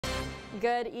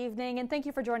Good evening and thank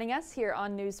you for joining us here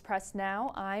on News Press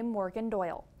Now. I'm Morgan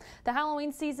Doyle. The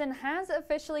Halloween season has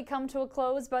officially come to a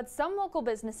close, but some local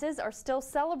businesses are still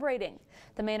celebrating.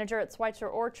 The manager at Schweitzer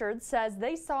Orchard says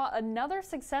they saw another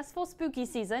successful spooky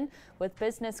season with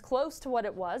business close to what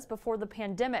it was before the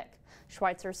pandemic.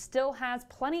 Schweitzer still has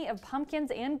plenty of pumpkins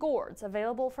and gourds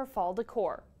available for fall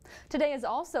decor. Today is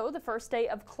also the first day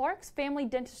of Clark's Family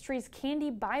Dentistry's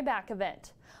candy buyback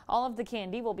event. All of the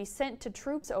candy will be sent to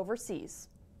troops overseas.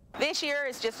 This year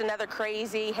is just another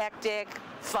crazy, hectic,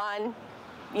 fun,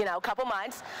 couple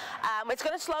months. It's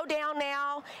going to slow down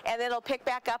now, and then it'll pick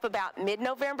back up about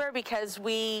mid-November because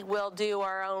we will do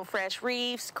our own fresh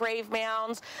wreaths, grave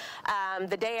mounds.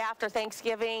 The day after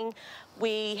Thanksgiving,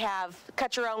 we have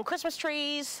cut your own Christmas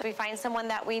trees. We find someone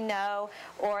that we know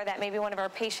or that maybe one of our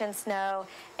patients know,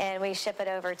 and we ship it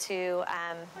over to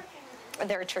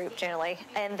their troop generally.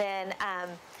 And then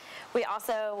we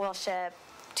also will ship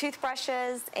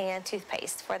toothbrushes and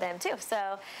toothpaste for them too.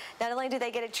 So not only do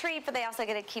they get a treat, but they also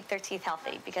get to keep their teeth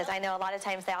healthy, because I know a lot of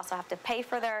times they also have to pay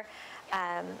for their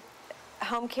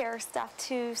home care stuff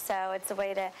too. So it's a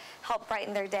way to help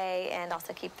brighten their day and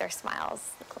also keep their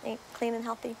smiles clean and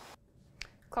healthy.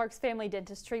 Clark's Family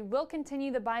Dentistry will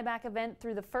continue the buyback event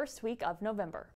through the first week of November.